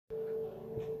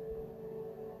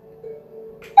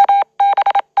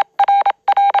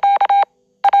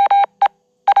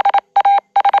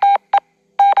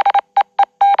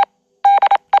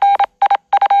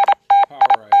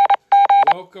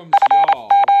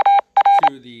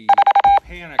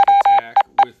panic attack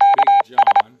with Big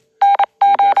John.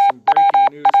 We got some breaking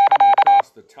news coming across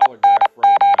the telegraph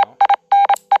right now.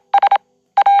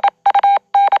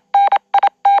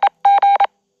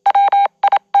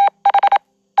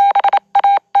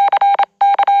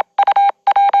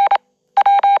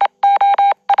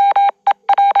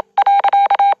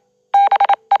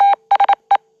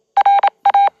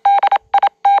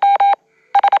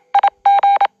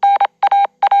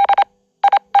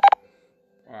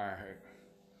 Alright.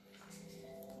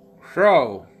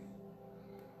 So,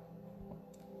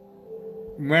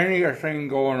 many a thing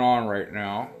going on right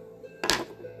now.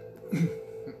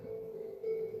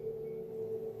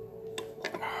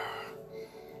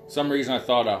 Some reason I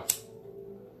thought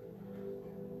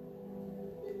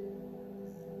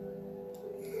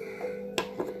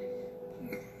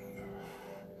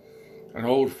an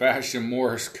old-fashioned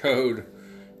Morse code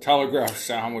telegraph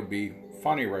sound would be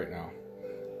funny right now.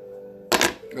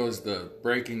 It was the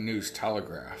breaking news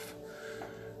telegraph.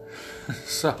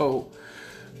 So,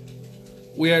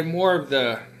 we had more of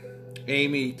the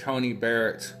Amy Coney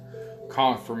Barrett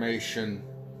confirmation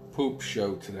poop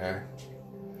show today.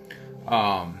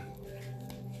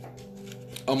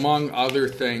 Among other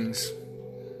things,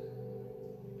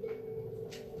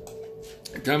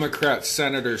 Democrat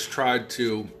senators tried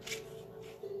to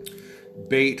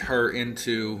bait her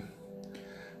into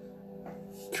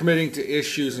committing to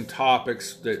issues and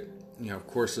topics that, of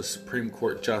course, the Supreme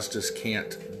Court justice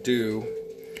can't do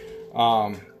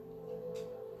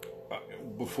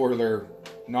before they're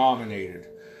nominated.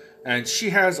 And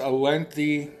she has a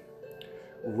lengthy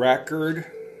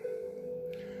record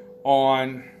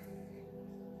on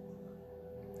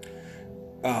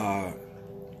of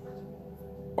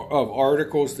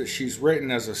articles that she's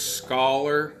written as a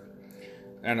scholar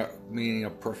and meaning a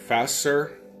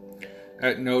professor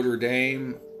at Notre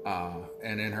Dame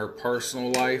and in her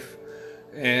personal life.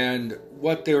 And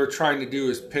what they were trying to do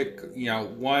is pick,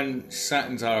 one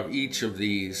sentence out of each of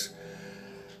these.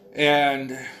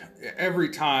 And every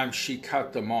time she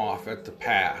cut them off at the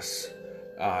pass.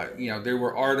 There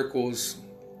were articles,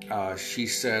 she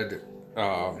said,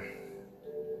 about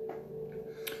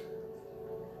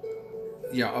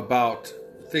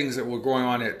things that were going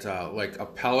on at like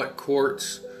appellate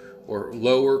courts or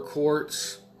lower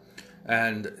courts.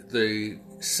 And the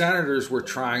senators were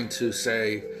trying to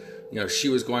say, she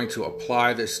was going to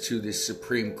apply this to the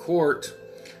Supreme Court.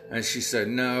 And she said,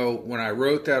 no, when I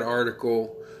wrote that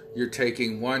article, you're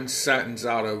taking one sentence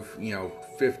out of,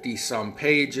 50 some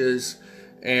pages.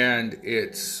 And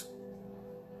it's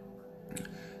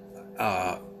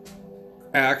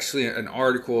actually an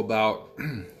article about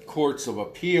courts of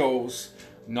appeals,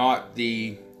 not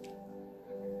the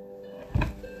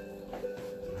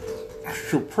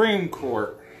Supreme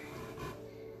Court.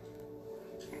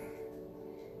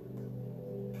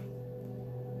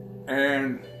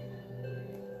 And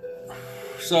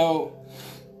so,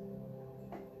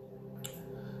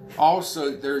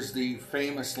 also there's the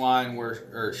famous line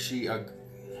where she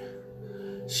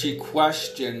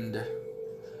questioned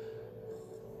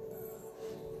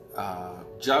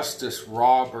Justice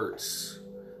Roberts'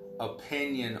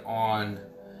 opinion on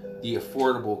the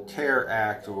Affordable Care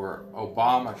Act, or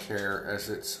Obamacare as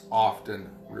it's often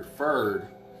referred.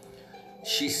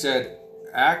 She said,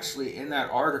 actually, in that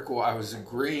article, I was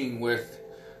agreeing with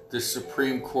the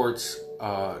Supreme Court's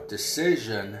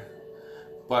decision,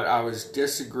 but I was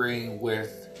disagreeing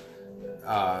with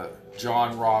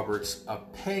John Roberts'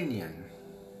 opinion.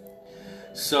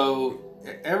 So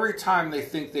every time they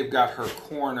think they've got her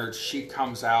cornered, she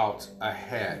comes out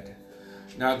ahead.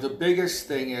 Now, the biggest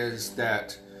thing is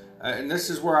that, and this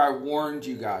is where I warned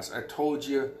you guys. I told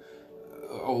you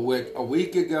a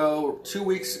week ago, 2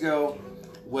 weeks ago,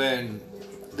 when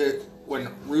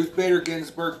Ruth Bader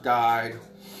Ginsburg died,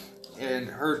 and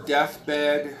her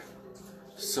deathbed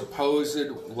supposed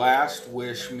last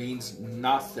wish means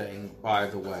nothing, by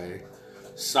the way.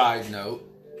 Side note.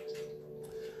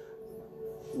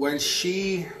 When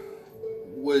she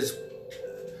was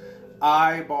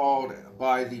eyeballed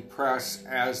by the press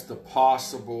as the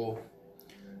possible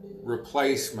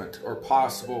replacement or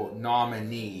possible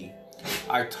nominee,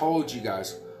 I told you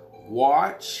guys,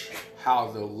 watch how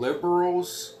the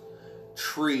liberals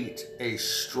treat a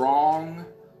strong,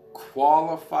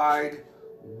 qualified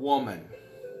woman.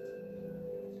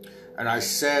 And I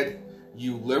said,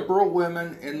 you liberal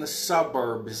women in the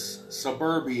suburbias,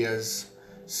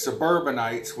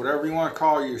 suburbanites, whatever you want to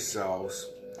call yourselves,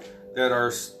 that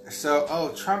are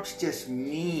so, Trump's just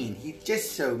mean. He's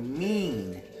just so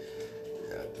mean.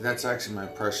 That's actually my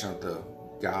impression of the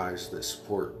guys that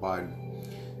support Biden,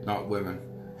 not women.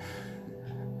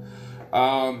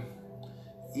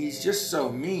 he's just so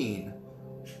mean.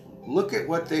 Look at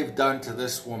what they've done to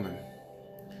this woman.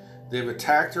 They've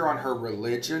attacked her on her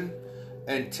religion,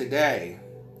 and today,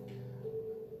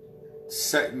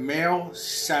 male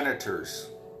senators,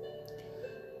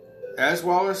 as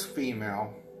well as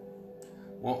female,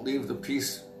 won't leave the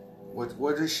peace.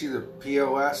 What is she? The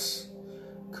POS?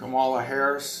 Kamala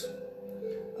Harris,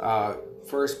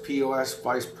 first POS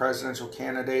vice presidential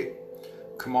candidate,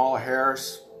 Kamala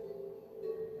Harris.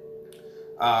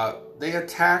 They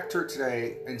attacked her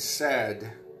today and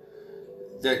said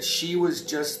that she was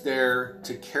just there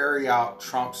to carry out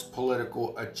Trump's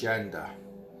political agenda,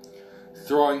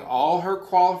 throwing all her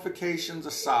qualifications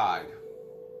aside.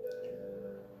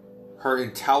 Her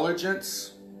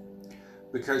intelligence,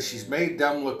 because she's made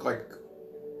them look like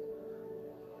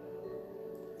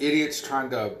idiots trying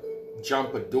to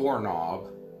jump a doorknob.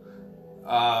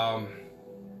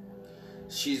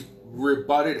 She's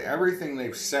rebutted everything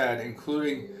they've said,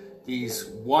 including these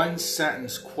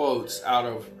one-sentence quotes out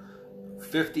of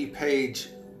 50-page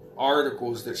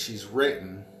articles that she's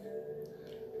written,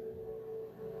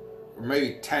 or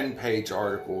maybe 10-page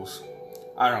articles.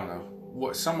 I don't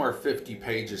know. Somewhere 50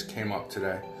 pages came up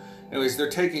today. Anyways, they're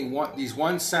taking these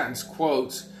one-sentence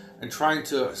quotes and trying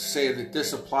to say that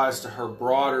this applies to her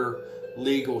broader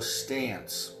legal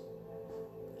stance.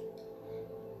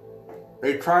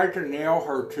 They tried to nail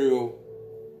her to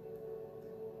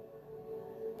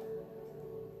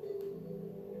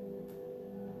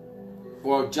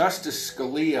Justice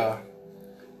Scalia,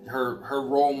 her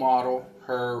role model,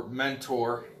 her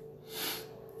mentor.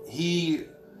 He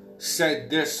said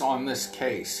this on this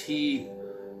case. He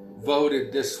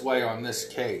voted this way on this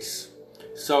case.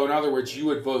 So in other words, you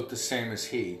would vote the same as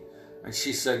he. And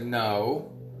she said,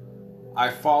 no, I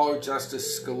follow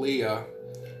Justice Scalia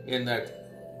in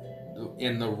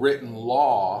the written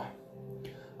law.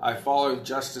 I follow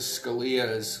Justice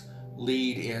Scalia's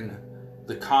lead in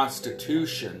the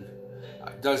Constitution.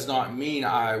 Does not mean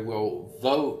I will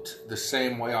vote the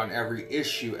same way on every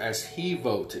issue as he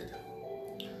voted.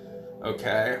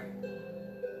 Okay?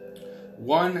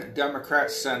 One Democrat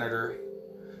senator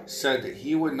said that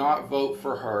he would not vote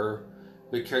for her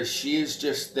because she is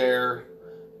just there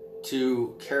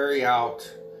to carry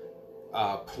out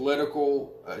the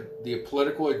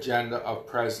political agenda of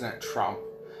President Trump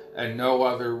and no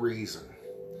other reason.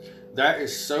 That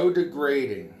is so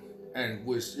degrading and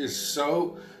is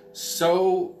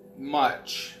so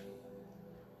much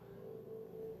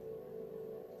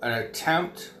an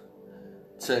attempt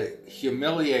to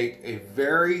humiliate a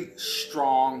very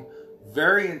strong,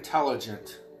 very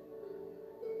intelligent,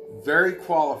 very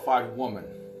qualified woman.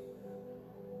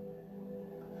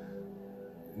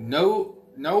 No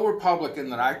Republican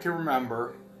that I can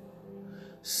remember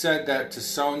said that to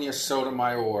Sonia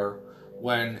Sotomayor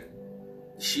when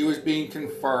she was being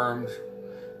confirmed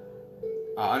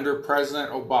under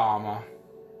President Obama.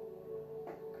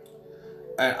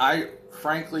 And I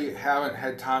frankly haven't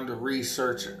had time to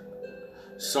research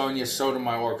Sonia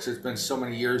Sotomayor because it's been so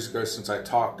many years ago since I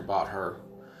talked about her.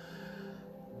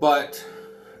 But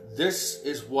this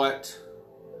is what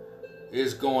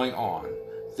is going on.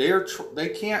 They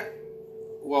can't.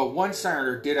 Well, one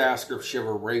senator did ask her if she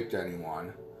ever raped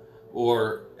anyone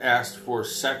or asked for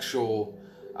sexual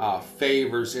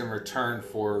favors in return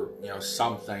for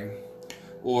something,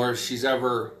 or if she's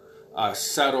ever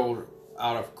settled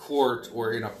out of court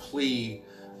or in a plea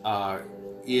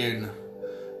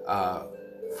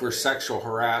for sexual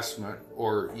harassment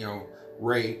or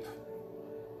rape.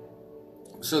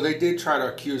 So they did try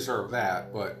to accuse her of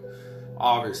that, but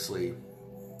obviously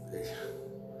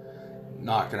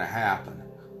not going to happen.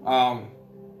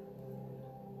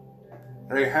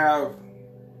 They have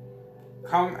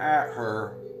come at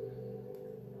her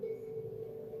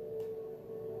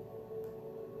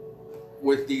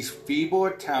with these feeble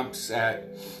attempts at,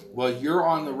 well, you're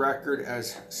on the record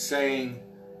as saying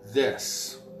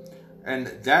this. And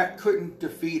that couldn't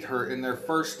defeat her in their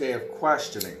first day of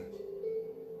questioning.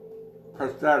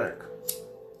 Pathetic.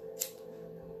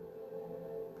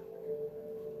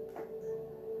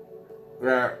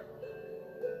 That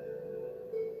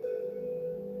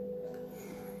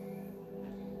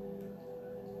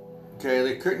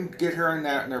they couldn't get her in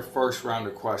their first round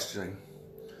of questioning.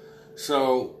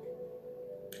 So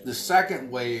the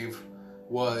second wave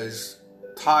was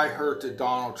tie her to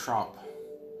Donald Trump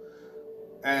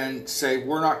and say,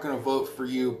 we're not going to vote for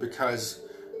you because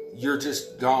you're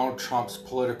just Donald Trump's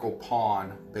political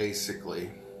pawn,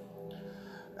 basically.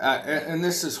 And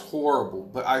this is horrible,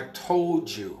 but I told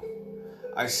you,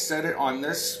 I said it on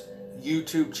this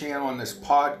YouTube channel, on this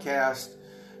podcast,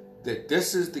 that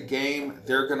this is the game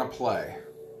they're going to play.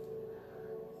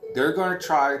 They're going to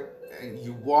try, and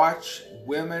you watch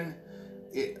women,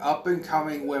 up and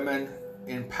coming women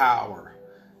in power.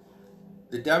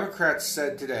 The Democrats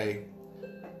said today,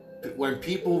 when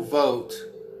people vote,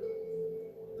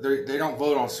 they don't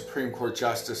vote on Supreme Court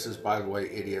justices, by the way,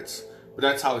 idiots. But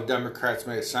that's how the Democrats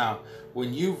made it sound.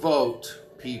 When you vote,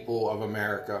 people of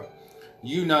America,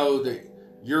 you know that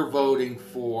you're voting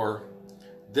for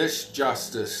this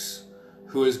justice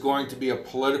who is going to be a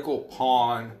political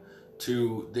pawn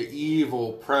to the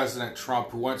evil President Trump,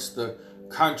 who wants the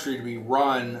country to be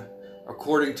run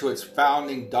according to its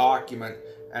founding document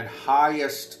and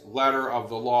highest letter of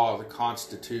the law, the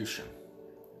Constitution.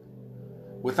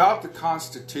 Without the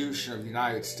Constitution of the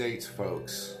United States,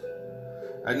 folks,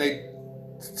 and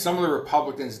some of the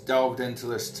Republicans delved into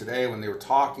this today when they were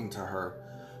talking to her,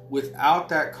 without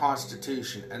that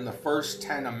Constitution and the first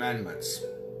 10 amendments,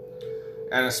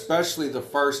 and especially the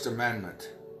First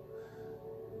Amendment,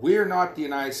 we are not the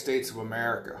United States of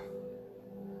America.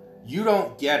 You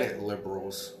don't get it,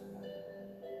 liberals.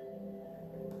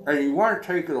 And you want to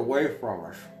take it away from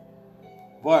us.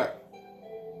 But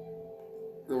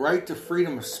the right to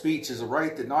freedom of speech is a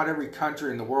right that not every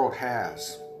country in the world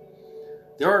has.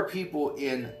 There are people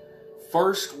in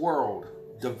first world,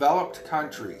 developed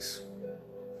countries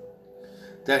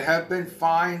that have been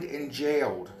fined and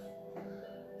jailed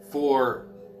for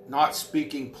not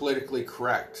speaking politically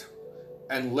correct.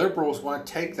 And liberals want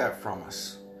to take that from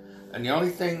us. And the only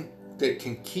thing that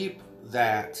can keep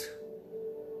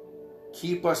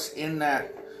us in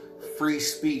that free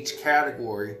speech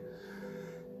category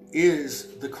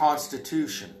is the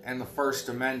Constitution and the First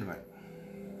Amendment.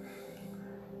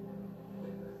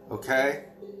 Okay?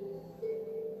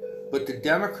 But the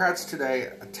Democrats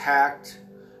today attacked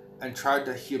and tried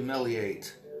to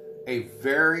humiliate a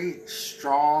very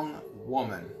strong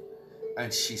woman.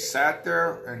 And she sat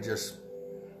there and just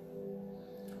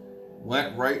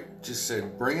went right, just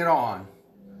said, bring it on.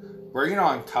 Bring it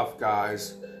on, tough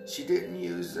guys. She didn't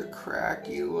use the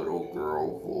cracky little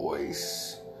girl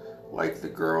voice like the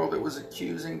girl that was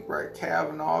accusing Brett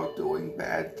Kavanaugh of doing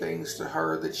bad things to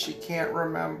her that she can't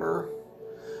remember.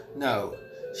 No,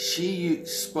 she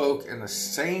spoke in the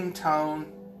same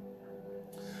tone,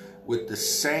 with the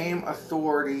same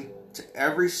authority to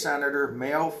every senator,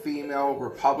 male, female,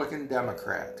 Republican,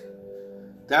 Democrat.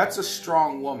 That's a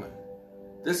strong woman.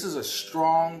 This is a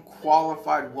strong,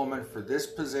 qualified woman for this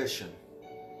position.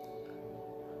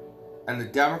 And the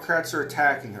Democrats are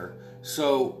attacking her.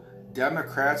 So,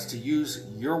 Democrats, to use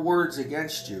your words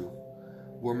against you,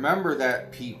 remember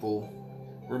that, people.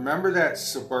 Remember that,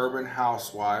 suburban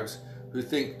housewives who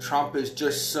think Trump is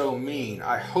just so mean.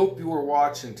 I hope you were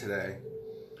watching today.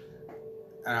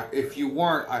 If you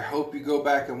weren't, I hope you go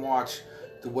back and watch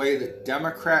the way that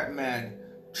Democrat men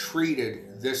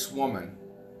treated this woman.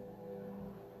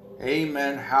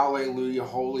 Amen, hallelujah,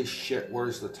 holy shit,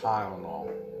 where's the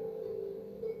Tylenol?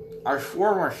 I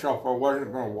swore myself I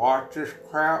wasn't going to watch this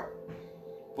crap,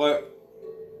 but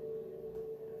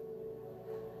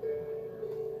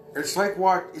it's like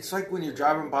when you're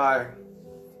driving by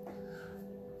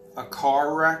a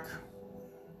car wreck,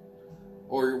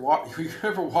 or you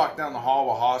ever walk down the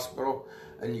hall of a hospital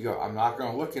and you go, I'm not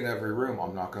going to look in every room,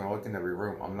 I'm not going to look in every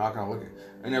room, I'm not going to look in,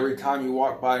 and every time you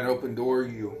walk by an open door,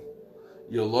 you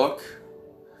look.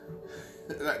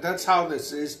 That's how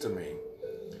this is to me.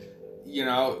 You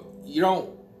know, you don't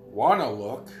want to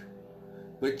look,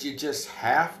 but you just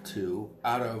have to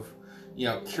out of,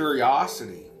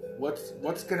 curiosity.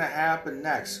 What's going to happen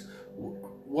next?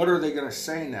 What are they going to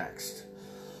say next?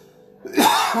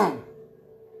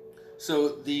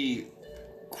 So the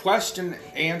question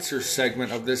answer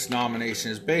segment of this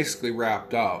nomination is basically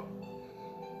wrapped up.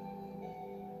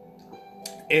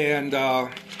 And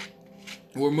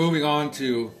we're moving on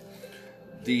to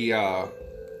the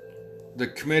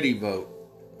committee vote,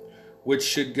 which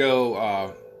should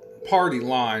go party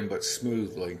line but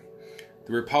smoothly.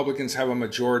 The Republicans have a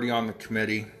majority on the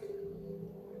committee.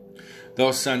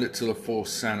 They'll send it to the full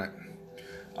Senate.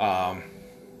 I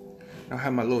don't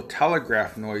have my little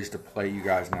telegraph noise to play you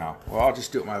guys now. Well, I'll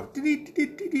just do it my...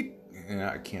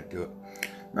 Yeah, I can't do it.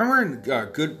 Remember in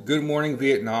Good Morning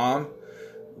Vietnam,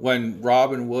 when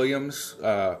Robin Williams...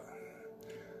 I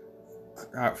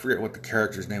forget what the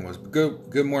character's name was. But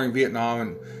Good Morning Vietnam,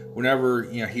 and whenever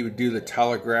he would do the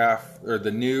telegraph or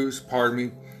the news,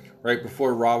 right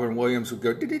before Robin Williams would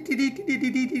go.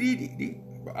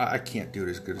 I can't do it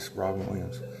as good as Robin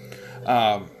Williams.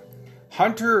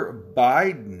 Hunter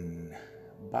Biden.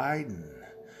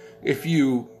 If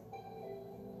you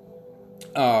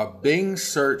Bing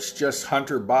search just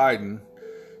Hunter Biden,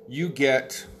 you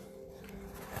get.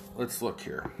 Let's look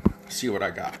here. See what I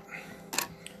got.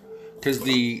 because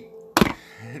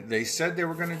they said they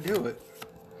were going to do it.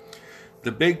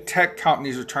 The big tech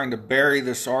companies are trying to bury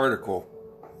this article.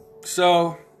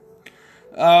 So,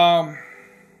 the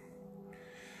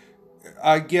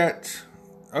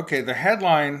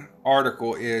headline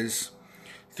article is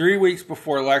 3 weeks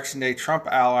before Election Day, Trump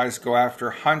allies go after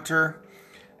Hunter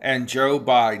and Joe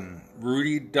Biden,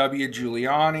 Rudy W.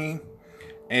 Giuliani,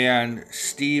 and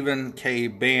Stephen K.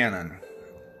 Bannon.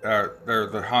 They're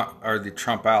the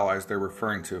Trump allies they're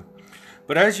referring to.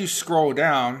 But as you scroll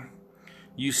down,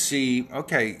 you see,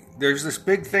 okay, there's this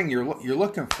big thing you're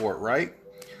looking for, right?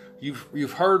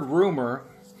 You've heard rumor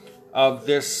of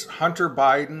this Hunter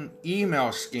Biden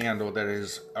email scandal that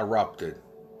has erupted.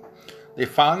 They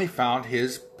finally found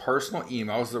his personal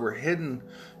emails that were hidden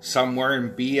somewhere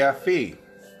in BFE.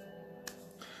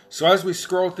 So as we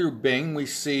scroll through Bing, we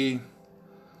see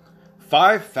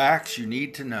 5 facts you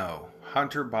need to know.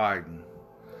 Hunter Biden.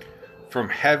 From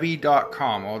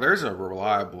Heavy.com. Oh, there's a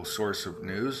reliable source of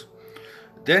news.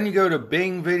 Then you go to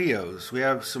Bing videos. We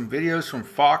have some videos from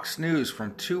Fox News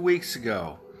from 2 weeks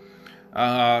ago.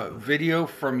 Video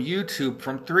from YouTube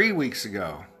from 3 weeks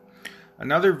ago.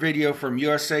 Another video from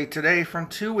USA Today from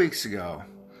 2 weeks ago.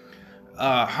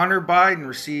 Hunter Biden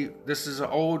received, this is an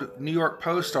old New York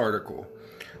Post article.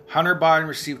 Hunter Biden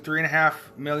received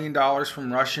 $3.5 million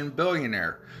from Russian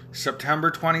billionaire, September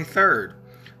 23rd.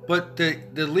 But the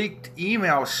leaked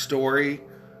email story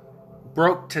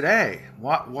broke today.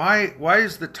 Why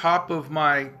is the top of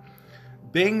my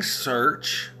Bing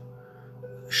search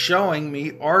showing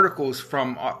me articles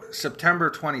from September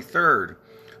 23rd?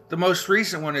 The most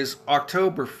recent one is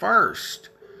October 1st.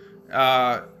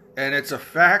 And it's a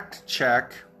fact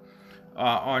check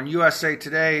on USA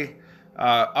Today.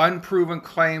 Unproven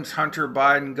claims Hunter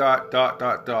Biden got ...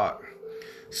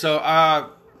 So I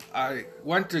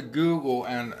went to Google,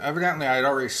 and evidently I had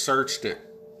already searched it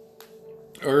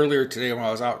earlier today when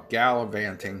I was out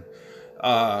gallivanting.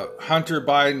 Hunter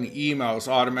Biden emails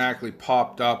automatically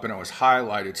popped up and it was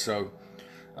highlighted, so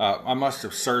I must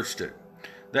have searched it.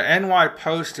 The NY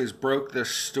Post has broke this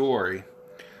story.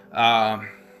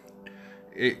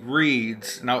 It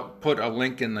reads, and I'll put a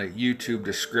link in the YouTube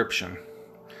description.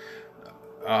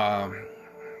 And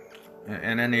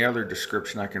any other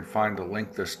description I can find to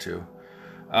link this to.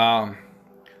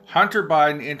 Hunter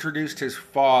Biden introduced his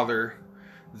father,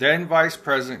 then Vice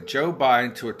President Joe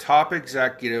Biden, to a top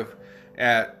executive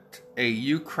at a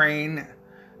Ukraine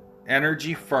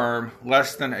energy firm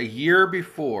less than a year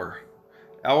before.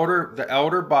 The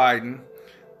elder Biden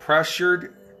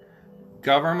pressured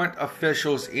government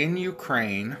officials in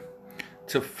Ukraine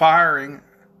to firing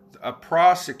a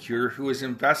prosecutor who is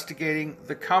investigating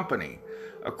the company,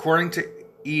 according to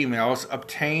emails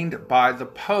obtained by the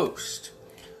Post.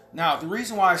 Now, the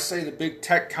reason why I say the big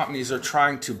tech companies are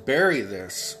trying to bury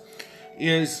this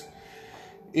is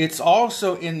it's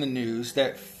also in the news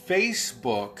that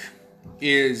Facebook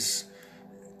is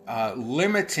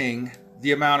limiting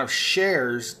the amount of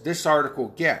shares this article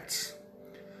gets.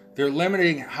 They're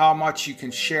limiting how much you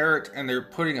can share it, and they're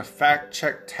putting a fact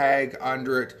check tag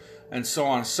under it, and so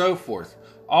on and so forth.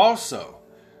 Also,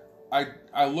 I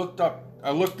looked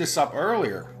this up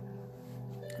earlier.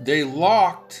 They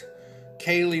locked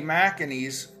Kayleigh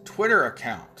McEnany's Twitter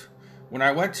account. When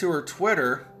I went to her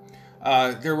Twitter,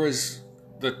 there was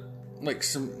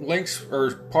some links,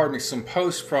 some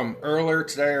posts from earlier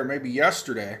today or maybe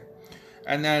yesterday,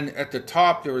 and then at the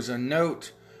top there was a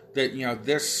note that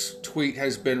this tweet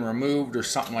has been removed or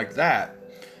something like that,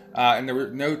 and there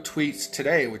were no tweets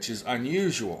today, which is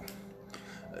unusual.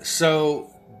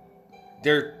 So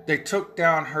they took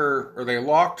down they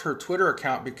locked her Twitter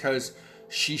account because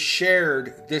she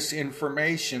shared this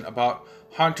information about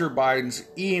Hunter Biden's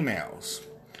emails.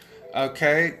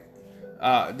 Okay?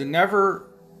 The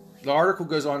article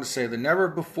goes on to say the never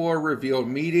before revealed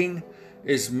meeting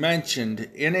is mentioned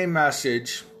in a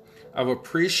message of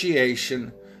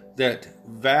appreciation that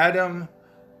Vadim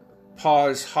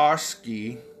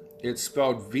Pozhosky, it's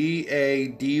spelled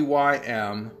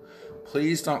Vadym,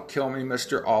 please don't kill me,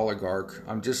 Mr. Oligarch.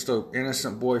 I'm just an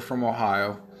innocent boy from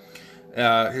Ohio.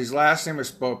 His last name is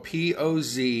spelled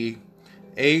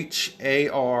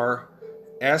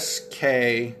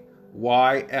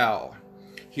PozharskYL.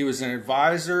 He was an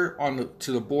advisor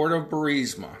to the board of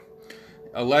Burisma.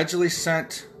 Allegedly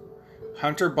sent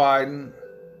Hunter Biden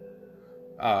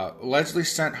on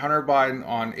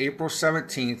April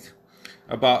 17th,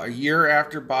 about a year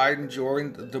after Biden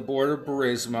joined the board of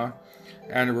Burisma,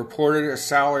 and reported a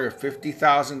salary of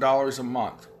 $50,000 a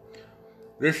month.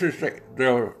 This is the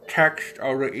text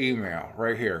of the email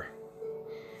right here.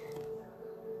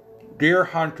 Dear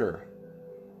Hunter,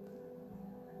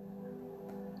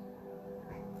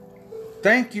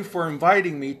 Thank you for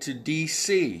inviting me to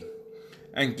D.C.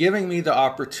 and giving me the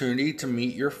opportunity to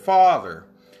meet your father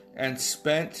and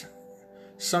spent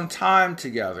some time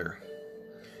together.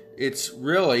 It's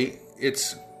realty.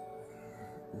 The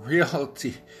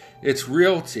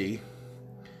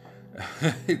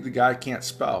guy can't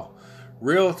spell.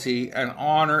 Realty, an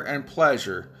honor and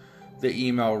pleasure, the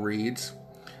email reads.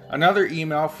 Another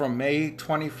email from May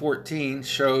 2014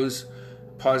 shows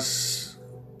Pozharskal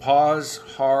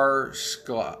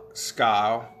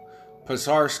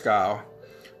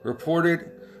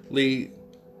reportedly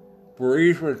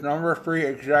briefed with number 3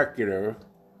 executive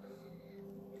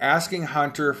asking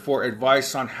Hunter for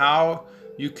advice on how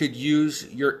you could use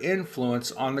your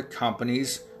influence on the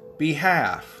company's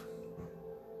behalf.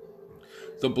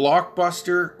 The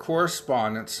blockbuster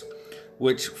correspondence,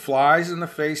 which flies in the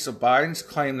face of Biden's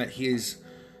claim that he's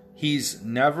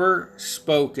never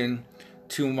spoken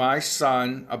to my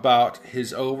son about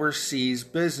his overseas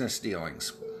business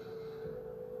dealings.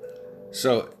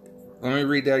 So, let me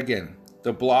read that again.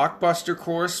 The blockbuster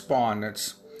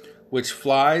correspondence, which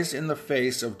flies in the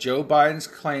face of Joe Biden's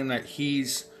claim that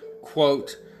he's,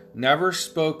 quote, never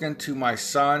spoken to my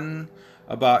son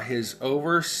about his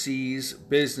overseas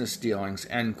business dealings,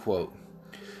 end quote,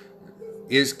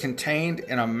 is contained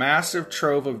in a massive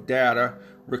trove of data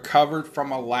recovered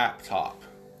from a laptop.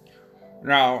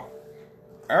 Now,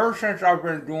 ever since I've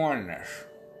been doing this,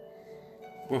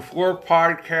 before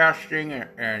podcasting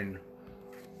and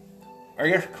I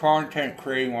guess content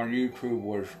creating on YouTube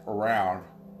was around,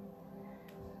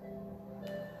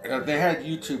 they had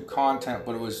YouTube content,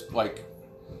 but it was like,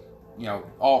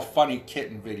 all funny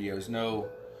kitten videos, no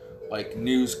like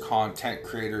news content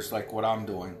creators like what I'm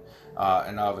doing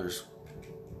and others.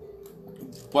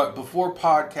 But before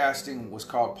podcasting was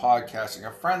called podcasting,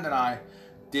 a friend and I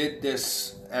did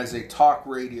this as a talk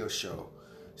radio show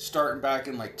starting back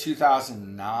in like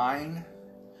 2009,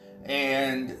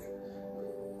 and it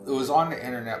was on the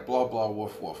internet, blah blah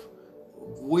woof woof.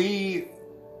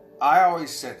 I always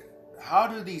said, how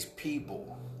do these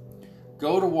people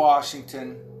go to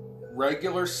Washington,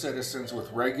 regular citizens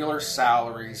with regular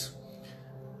salaries,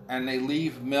 and they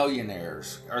leave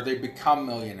millionaires, or they become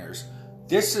millionaires?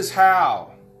 This is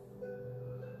how.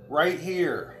 Right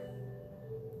here.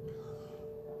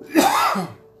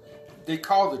 They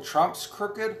call the Trumps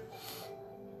crooked.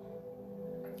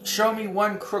 Show me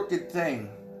one crooked thing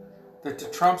that the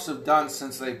Trumps have done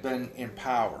since they've been in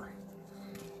power.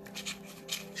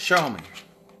 Show me.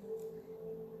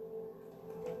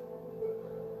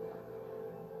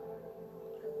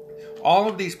 All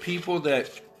of these people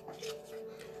that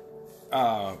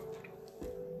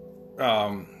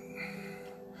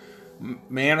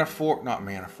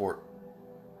Manafort,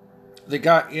 they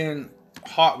got in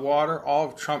hot water, all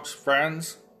of Trump's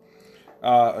friends,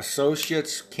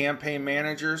 associates, campaign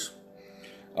managers,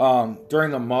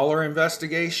 during the Mueller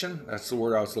investigation. That's the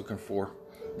word I was looking for.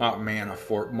 Not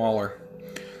Manafort, Mueller.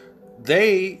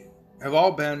 They have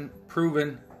all been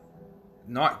proven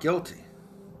not guilty.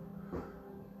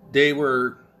 They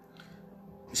were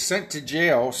sent to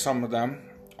jail, some of them.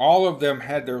 All of them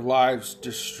had their lives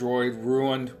destroyed,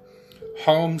 ruined,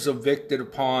 homes evicted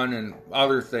upon, and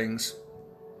other things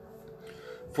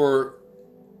for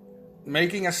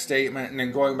making a statement and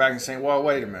then going back and saying, well,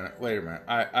 wait a minute.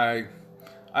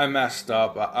 I messed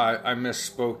up. I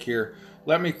misspoke here.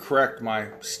 Let me correct my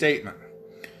statement.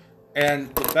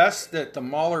 And the best that the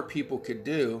Mueller people could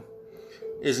do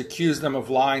is accuse them of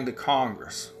lying to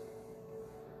Congress.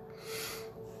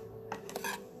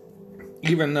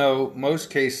 Even though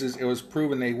most cases it was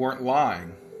proven they weren't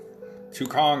lying to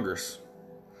Congress.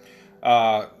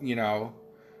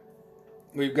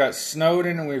 We've got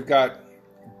Snowden and we've got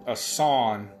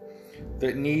Assange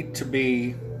that need to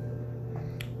be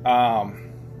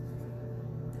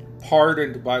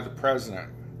pardoned by the president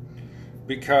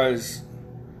because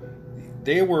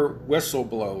they were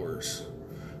whistleblowers.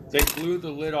 They blew the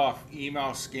lid off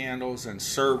email scandals and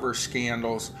server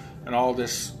scandals and all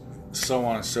this so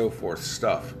on and so forth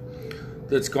stuff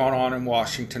that's gone on in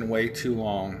Washington way too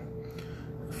long.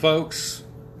 Folks,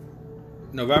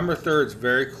 November 3rd is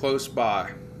very close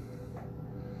by.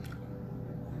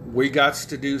 We got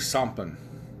to do something.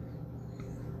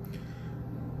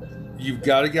 You've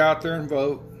got to get out there and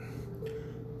vote.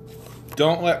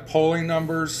 Don't let polling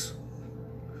numbers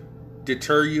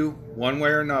deter you one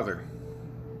way or another.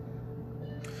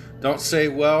 Don't say,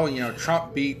 well,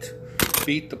 Trump beat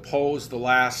the polls the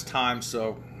last time,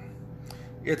 so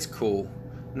it's cool.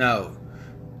 No.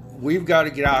 We've got to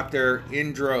get out there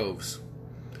in droves.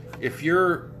 If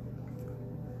you're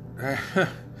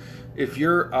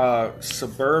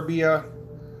suburbia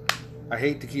I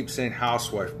hate to keep saying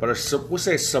housewife, but we'll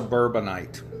say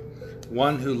suburbanite,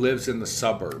 one who lives in the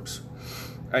suburbs,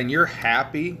 and you're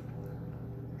happy,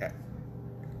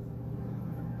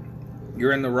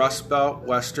 you're in the Rust Belt,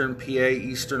 Western PA,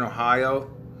 Eastern Ohio,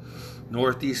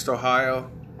 Northeast Ohio,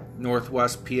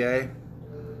 Northwest PA,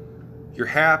 you're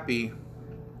happy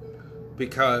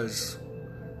because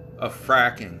of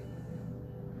fracking.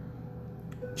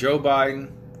 Joe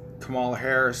Biden, Kamala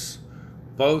Harris,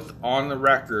 both on the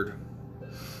record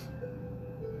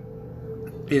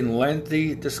in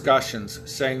lengthy discussions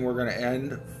saying we're going to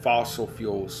end fossil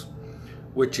fuels,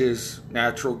 which is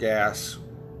natural gas,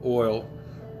 oil,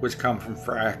 which come from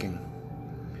fracking.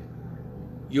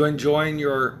 You enjoying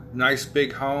your nice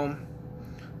big home?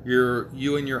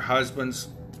 You and your husband's,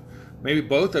 maybe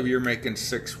both of you are making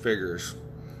six figures.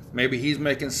 Maybe he's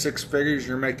making six figures,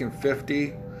 you're making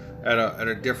 50 at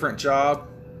a different job,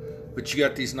 but you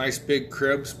got these nice big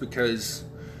cribs because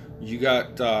you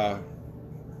got a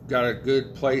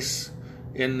good place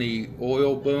in the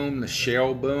oil boom, the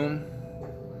shale boom.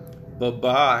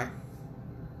 Bye-bye.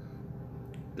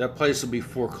 That place will be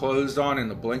foreclosed on in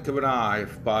the blink of an eye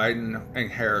if Biden and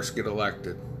Harris get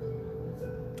elected.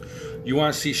 You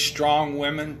want to see strong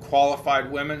women,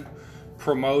 qualified women,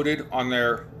 promoted on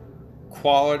their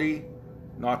quality,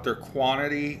 not their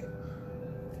quantity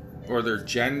or their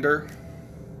gender.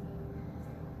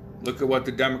 Look at what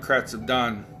the Democrats have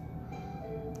done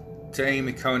to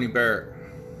Amy Coney Barrett.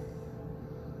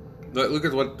 Look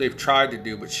at what they've tried to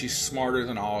do, but she's smarter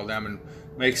than all of them and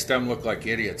makes them look like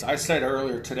idiots. I said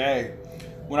earlier today,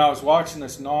 when I was watching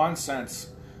this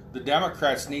nonsense, the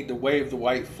Democrats need to wave the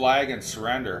white flag and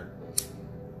surrender,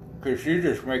 because she's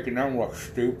just making them look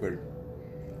stupid.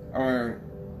 I mean,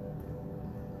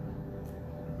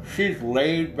 she's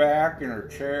laid back in her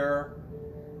chair,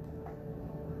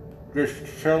 just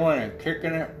chilling and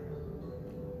kicking it.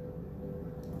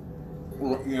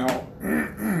 You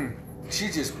know, she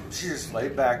just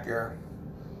laid back there.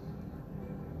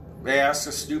 They ask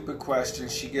a stupid question,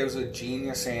 she gives a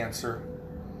genius answer.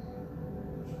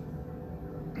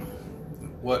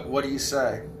 What do you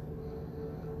say?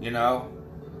 You know,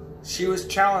 she was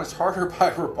challenged harder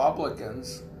by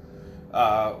Republicans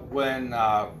when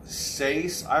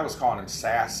Sasse, I was calling him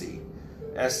Sassy,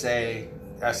 Sasse,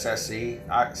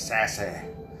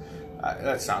 Sasse.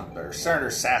 That sounds better. Senator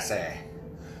Sasse.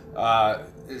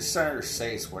 Senator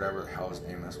Sasse, whatever the hell his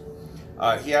name is.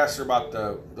 He asked her about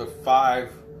the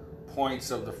 5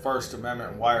 points of the First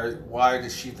Amendment and why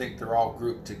does she think they're all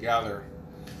grouped together.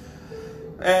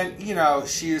 And, you know,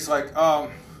 she's like,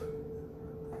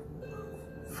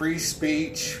 free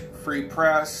speech, free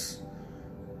press,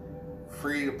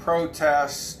 free to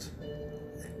protest,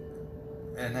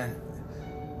 and then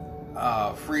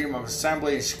freedom of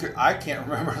assembly. I can't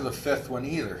remember the fifth one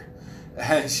either.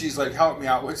 And she's like, help me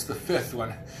out, what's the fifth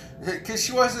one? Because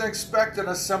she wasn't expecting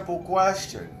a simple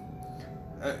question.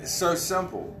 It's so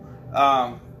simple.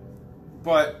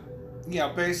 But, you know,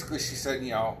 basically she said,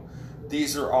 you know,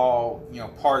 these are all, you know,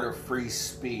 part of free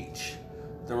speech.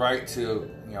 The right to,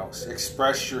 you know,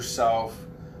 express yourself,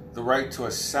 the right to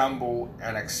assemble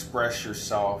and express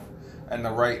yourself, and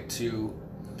the right to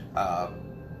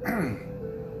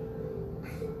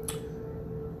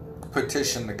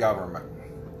petition the government.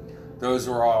 Those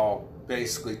are all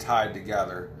basically tied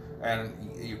together. And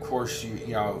of course, you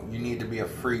need to be a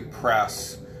free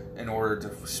press in order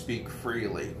to speak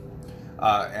freely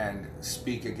and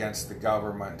speak against the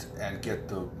government and get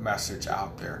the message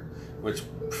out there. Which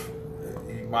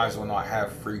you might as well not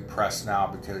have free press now,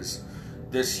 because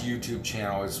this YouTube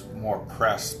channel is more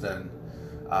press than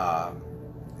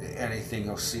anything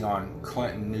you'll see on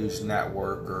Clinton News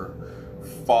Network or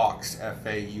Fox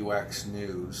FAUX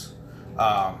News.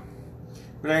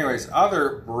 But anyways,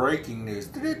 other breaking news.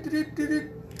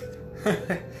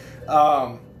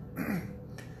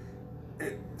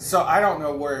 So I don't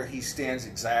know where he stands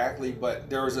exactly,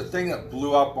 but there was a thing that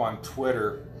blew up on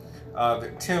Twitter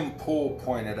that Tim Pool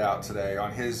pointed out today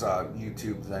on his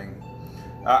YouTube thing.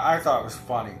 I thought it was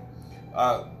funny.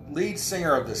 Lead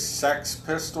singer of the Sex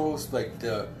Pistols,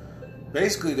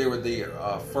 basically they were the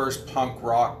first punk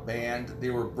rock band.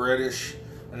 They were British,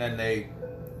 and then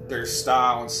their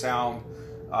style and sound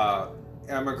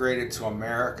emigrated to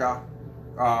America.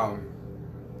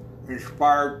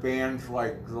 Inspired bands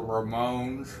like the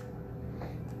Ramones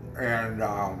and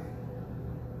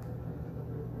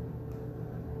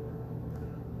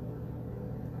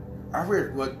I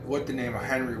forget what the name of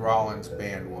Henry Rollins'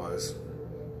 band was.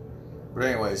 But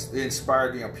anyways, they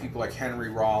inspired, you know, people like Henry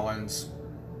Rollins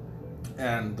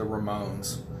and the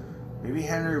Ramones. Maybe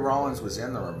Henry Rollins was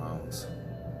in the Ramones.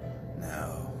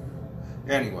 No.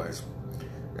 Anyways,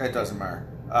 It doesn't matter.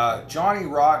 Johnny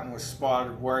Rotten was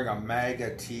spotted wearing a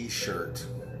MAGA t-shirt.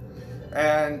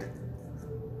 And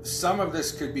some of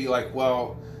this could be like,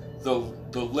 well, the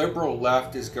liberal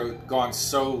left has gone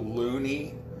so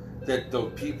loony that the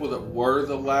people that were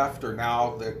the left are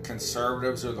now the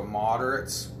conservatives or the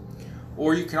moderates.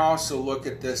 Or you can also look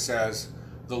at this as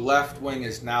the left wing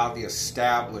is now the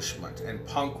establishment, and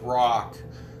punk rock,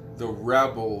 the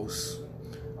rebels,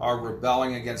 are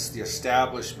rebelling against the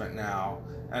establishment now,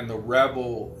 and the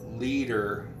rebel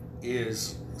leader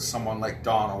is someone like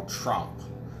Donald Trump,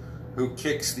 who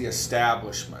kicks the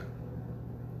establishment.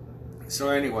 So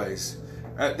anyways,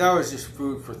 that was just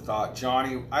food for thought.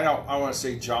 I want to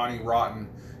say Johnny Rotten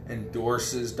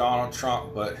endorses Donald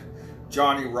Trump, but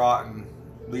Johnny Rotten,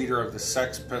 leader of the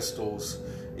Sex Pistols,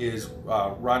 is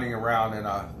running around in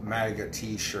a MAGA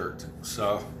t-shirt.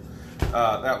 So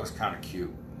that was kind of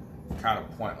cute. Kind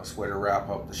of pointless way to wrap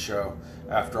up the show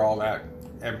after all that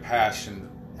impassioned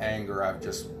anger I've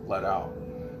just let out.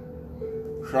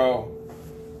 So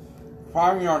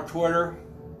find me on Twitter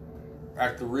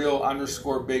at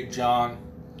 @TheReal_Big John,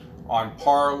 on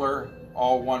Parler,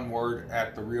 all one word,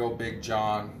 at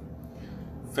 @TheRealBigJohn,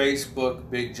 Facebook,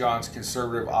 Big John's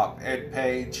Conservative Op-Ed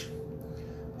page,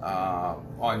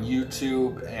 on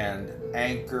YouTube and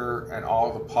Anchor and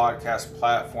all the podcast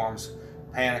platforms,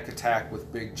 Panic Attack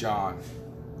with Big John.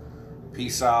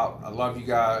 Peace out. I love you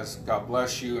guys. God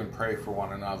bless you, and pray for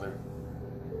one another.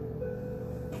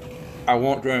 I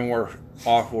won't do any more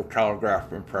awful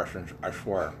telegraph impressions, I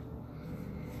swear.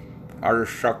 I'll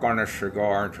just suck on this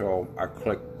cigar until I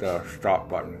click the stop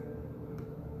button.